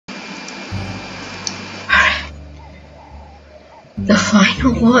The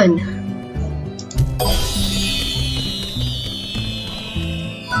final one.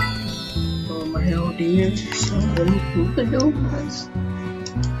 Oh my oh dear, someone who could do this.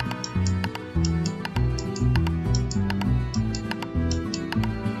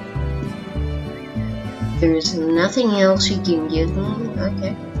 There's nothing else you can give me?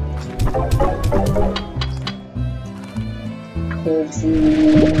 Okay.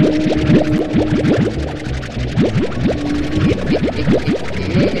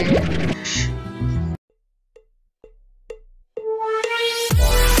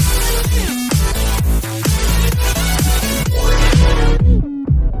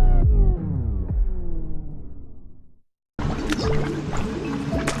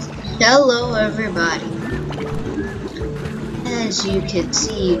 Hello everybody. As you can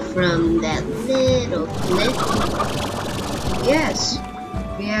see from that little clip, yes,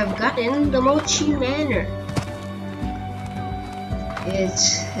 we have gotten the Mochi Manor.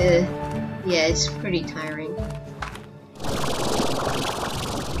 It's, yeah, it's pretty tiring.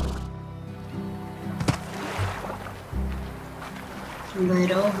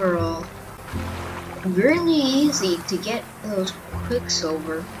 But overall, really easy to get those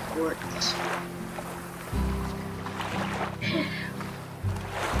Quicksilver quartz.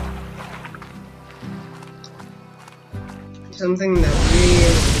 Something that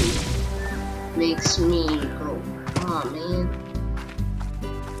really makes me go, oh man,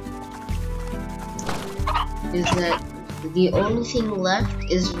 is that the only thing left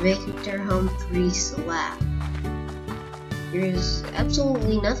is Victor Humphreys' lab. There's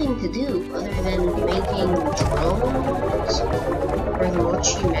absolutely nothing to do other than making drones for the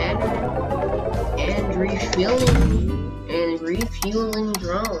Mochi Manor and refueling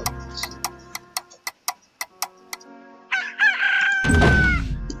drones.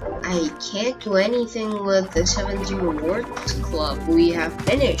 I can't do anything with the 70 Rewards Club. We have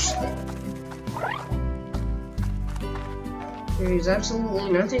finished it. There's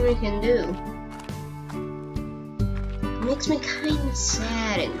absolutely nothing we can do. It makes me kind of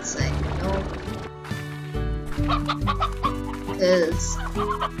sad inside, you know? Because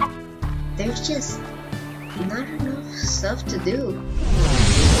there's just not enough stuff to do.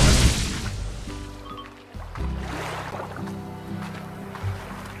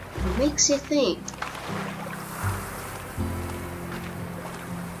 It makes you think.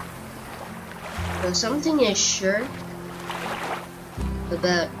 But something is sure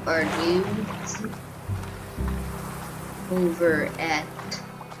about our dudes over at,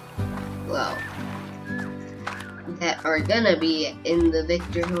 well, that are gonna be in the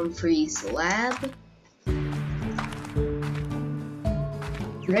Victor Humphreys lab.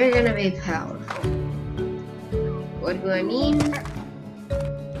 They're gonna be powerful. What do I mean?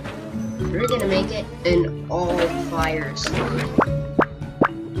 We're gonna make it an all-fire slime.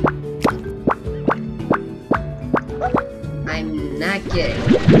 I'm not kidding.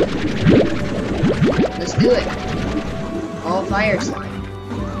 Let's do it. All-fire slime.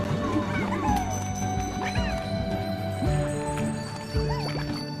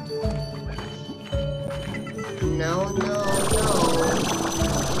 No, no, no.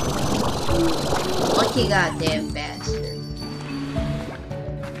 Lucky goddamn bastard.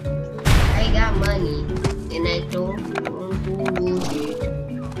 I got money, and I don't want to lose it.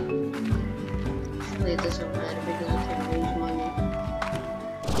 Actually, it doesn't matter because I can lose money.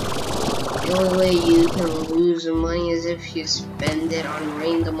 The only way you can lose money is if you spend it on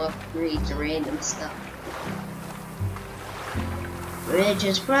random upgrades and random stuff. Which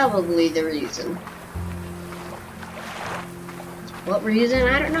is probably the reason. What reason?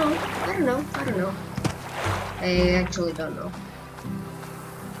 I don't know. I don't know. I don't know. I actually don't know.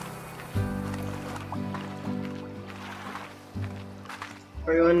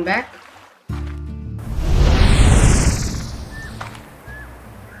 Everyone back?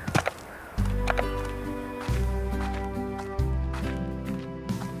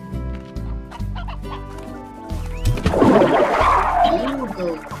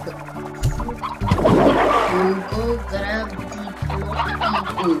 You go grab the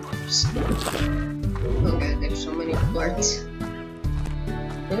floppy oops. Okay, there's so many parts.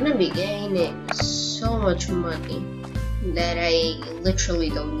 We're gonna be gaining so much money that I literally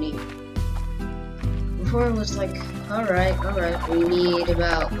don't need. Before it was like, alright, we need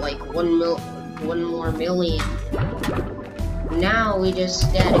about like one more million. Now we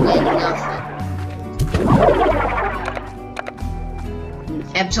just gotta get nothing.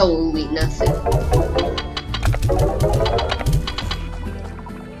 Absolutely nothing.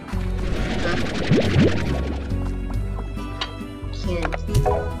 Can't.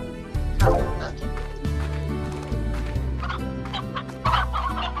 Oh, okay.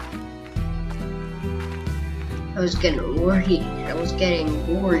 was getting worried. I was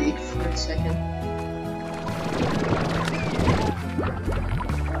getting worried for a second.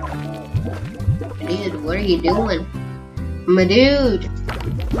 Dude, what are you doing? My dude!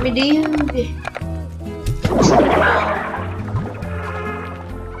 My dude!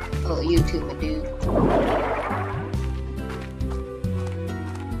 Oh, you too, my dude.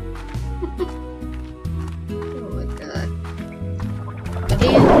 Oh my god. My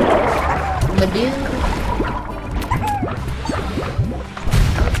dude! My dude!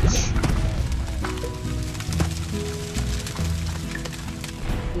 Ouch.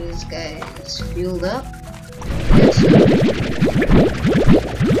 This guy is fueled up.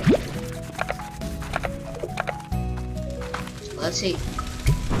 Let's see.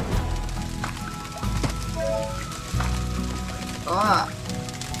 Ah.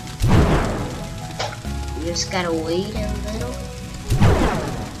 You just gotta wait a little.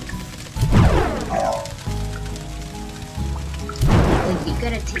 Like, you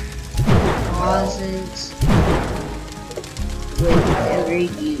gotta take pauses whenever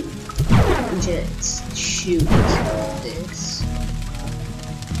you just shoot this.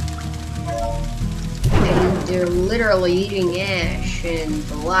 And they're literally eating ash, and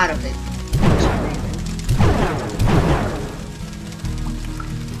a lot of it.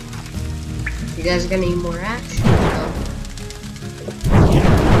 You guys gonna need more action? No.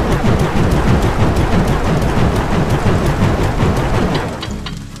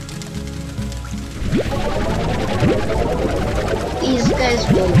 These guys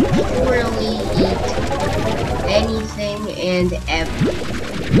will literally eat anything and everything.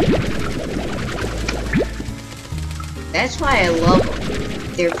 That's why I love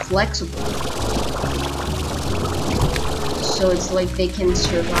them. They're flexible. So it's like they can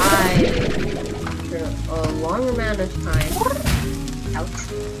survive for a long amount of time. Ouch.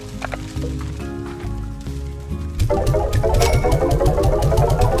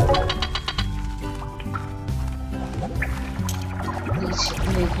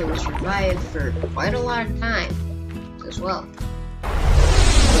 They can survive for quite a lot of time as well.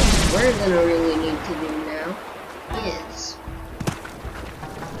 What we're gonna really need to do now is,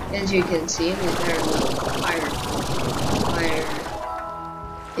 as you can see, we've got our little fire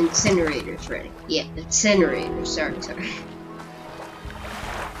incinerators ready. Yeah, incinerators, sorry.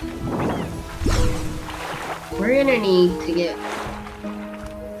 We're gonna need to get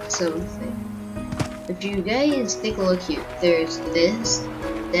something. If you guys take a look here, there's this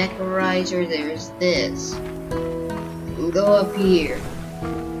decorizer, there's this. And go up here.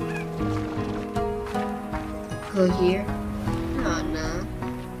 Go here. Oh no.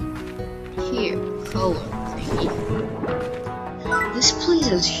 Here, color thingy. This place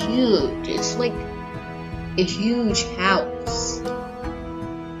is huge. It's like a huge house.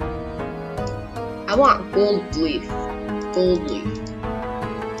 I want gold leaf. Gold leaf.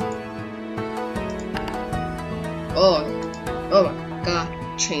 Oh my god.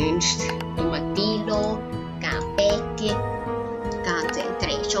 Changed. Tomatito. Capeke.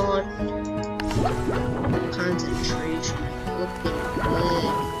 Concentration. Concentration. Looking good.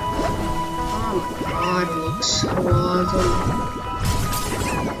 Oh my god, it looks so awesome.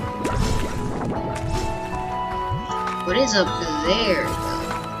 What is up there, though?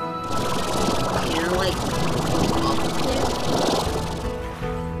 You know, like, up there?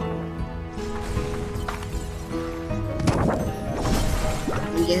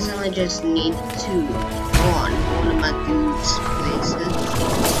 I guess I just need to on one of my dude's places.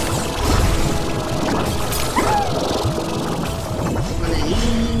 One of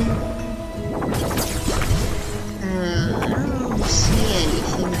these. I don't see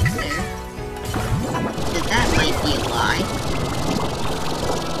anything up there. But that might be a lie.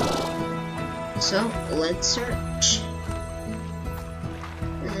 So, let's search.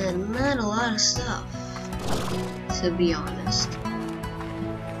 Not a lot of stuff, to be honest.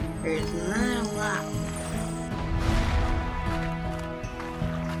 There's not a lot.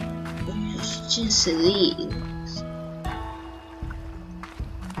 There's just these.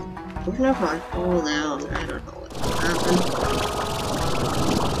 Even if I fall down, I don't know what will happen.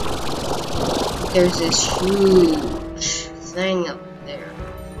 There's this huge thing up there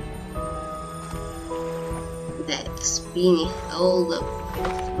that's being held up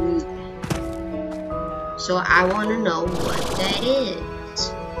with food. So I want to know what that is.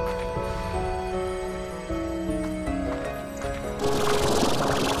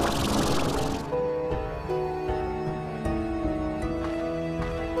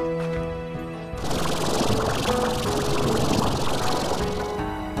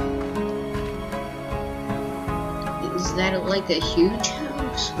 Is that like a huge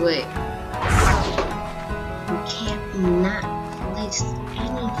house? Wait. cannot place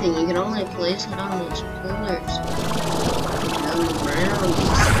anything. You can only place it on those pillars. On the ground and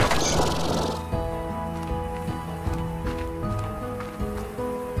such.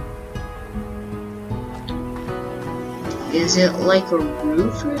 Is it like a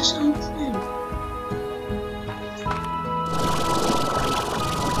roof or something?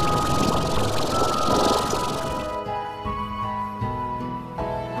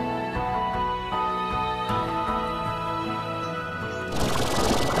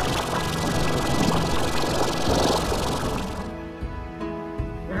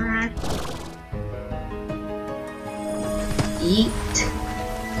 Eat.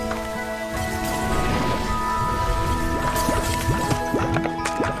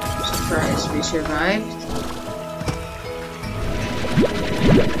 Surprise, we survived.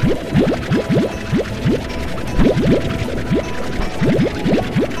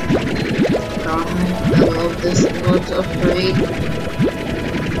 God, I love this boat upgrade.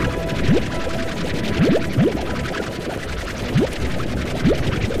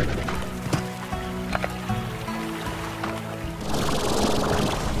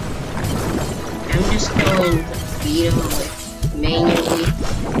 I'm just going to feed him like manually.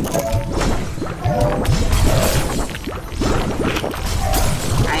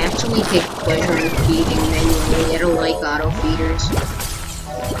 I actually take pleasure in feeding manually. I don't like auto feeders.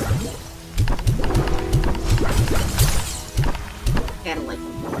 Kinda like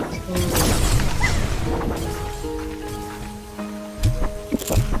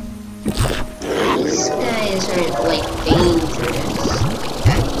these guys aren't like dangerous.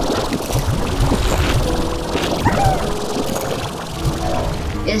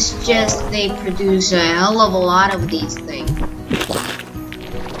 It's just they produce a hell of a lot of these things.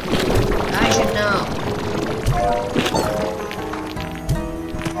 I should know.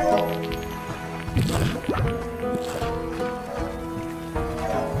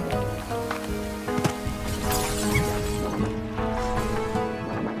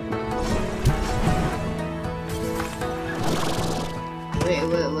 Wait.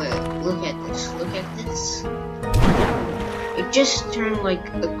 Look at this. Look at this. It just turned like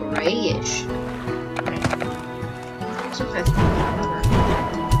a grayish. So fast.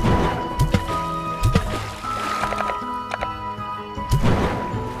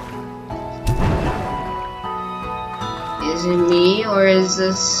 Is it me or is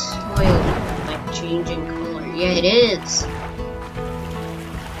this soil like changing color? Yeah, it is.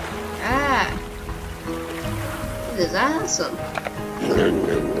 Ah, this is awesome.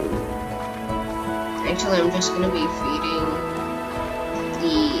 Actually, I'm just gonna be feeding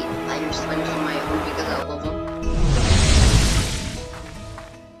the fire slimes on my own because I love them.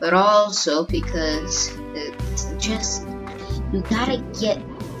 But also because it's just, you gotta get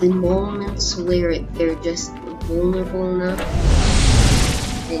the moments where they're just vulnerable enough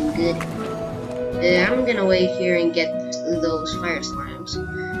and good. I'm gonna wait here and get those fire slimes.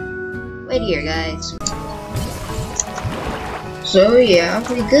 Wait here, guys. So yeah,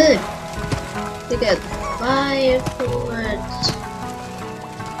 pretty good. We got 5 bullets.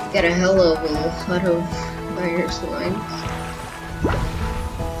 Got a hell of a lot of fire slimes.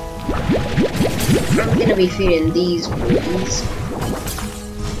 I'm gonna be feeding these boys.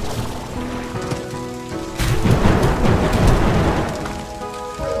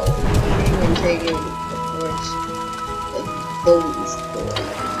 And taking, of course, those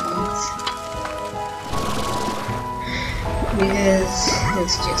boys. Because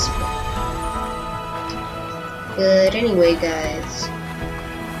it's just fun. But anyway, guys,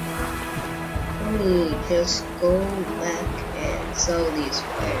 let me just go back and sell these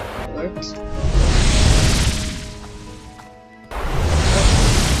fireworks.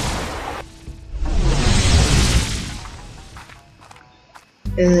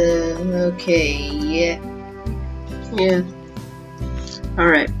 Okay, yeah.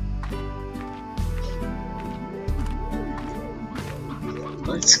 Alright.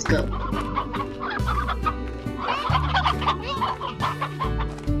 Let's go.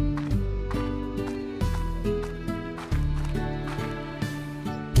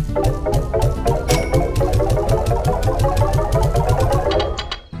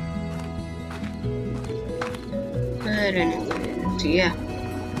 But anyway, so yeah.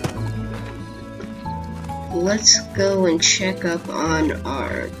 Let's go and check up on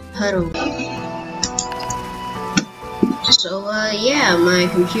our puddle. So, yeah, my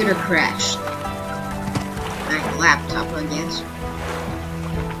computer crashed. My laptop, I guess.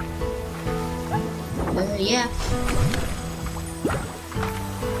 Yeah.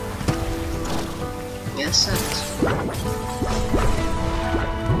 Yeah, sucks.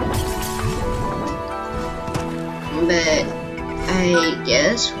 But I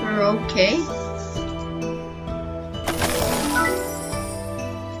guess we're okay.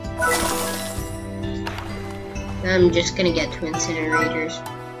 I'm just gonna get 2 incinerators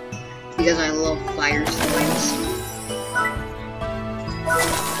because I love fire slimes.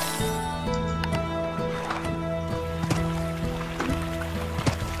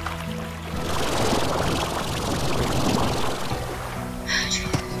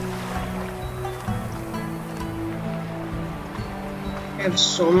 I have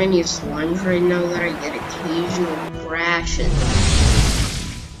so many slimes right now that I get occasional crashes.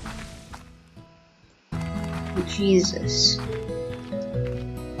 Jesus.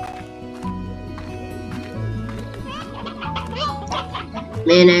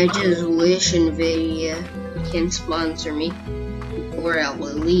 Man, I just wish NVIDIA can sponsor me, or at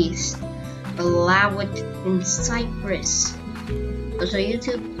least allow it in Cyprus. Also,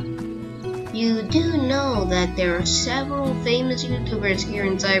 YouTube, you do know that there are several famous YouTubers here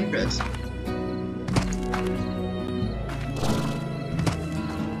in Cyprus.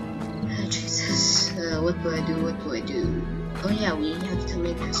 Jesus, what do I do? What do I do? Oh yeah, we have to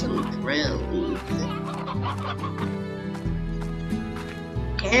make some drones.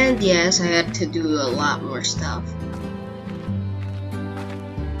 And yes, I had to do a lot more stuff.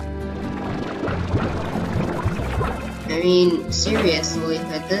 I mean, seriously,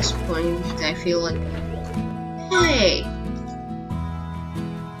 at this point, I feel like, hey,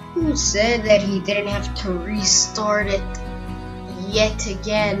 who said that he didn't have to restart it yet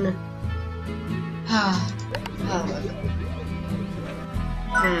again? Oh my God.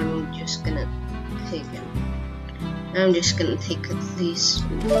 I'm just gonna take it. I'm just gonna take this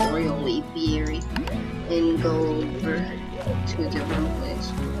royal apiary and go over to a different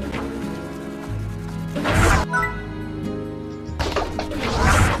place.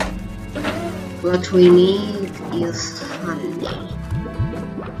 What we need is honey.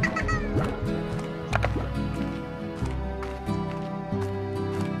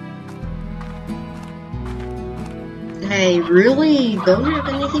 I really don't have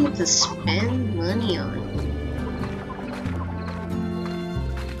anything to spend money on.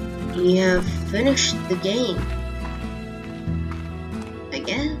 We have finished the game. I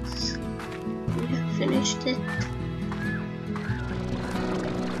guess we have finished it.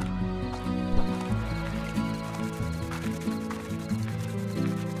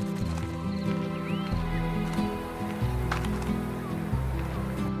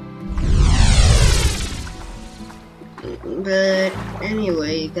 But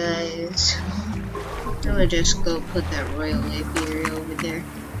anyway, guys, I'm gonna just go put that royal apiary over there.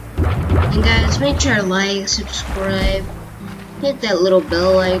 And guys, make sure to like, subscribe, hit that little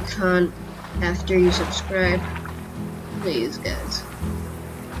bell icon after you subscribe. Please, guys.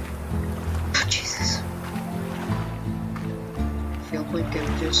 Oh, Jesus. I feel like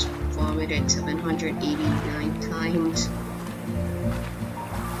I've just vomited 789 times.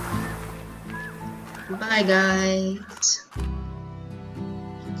 Bye, guys.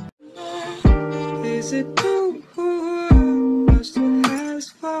 Is it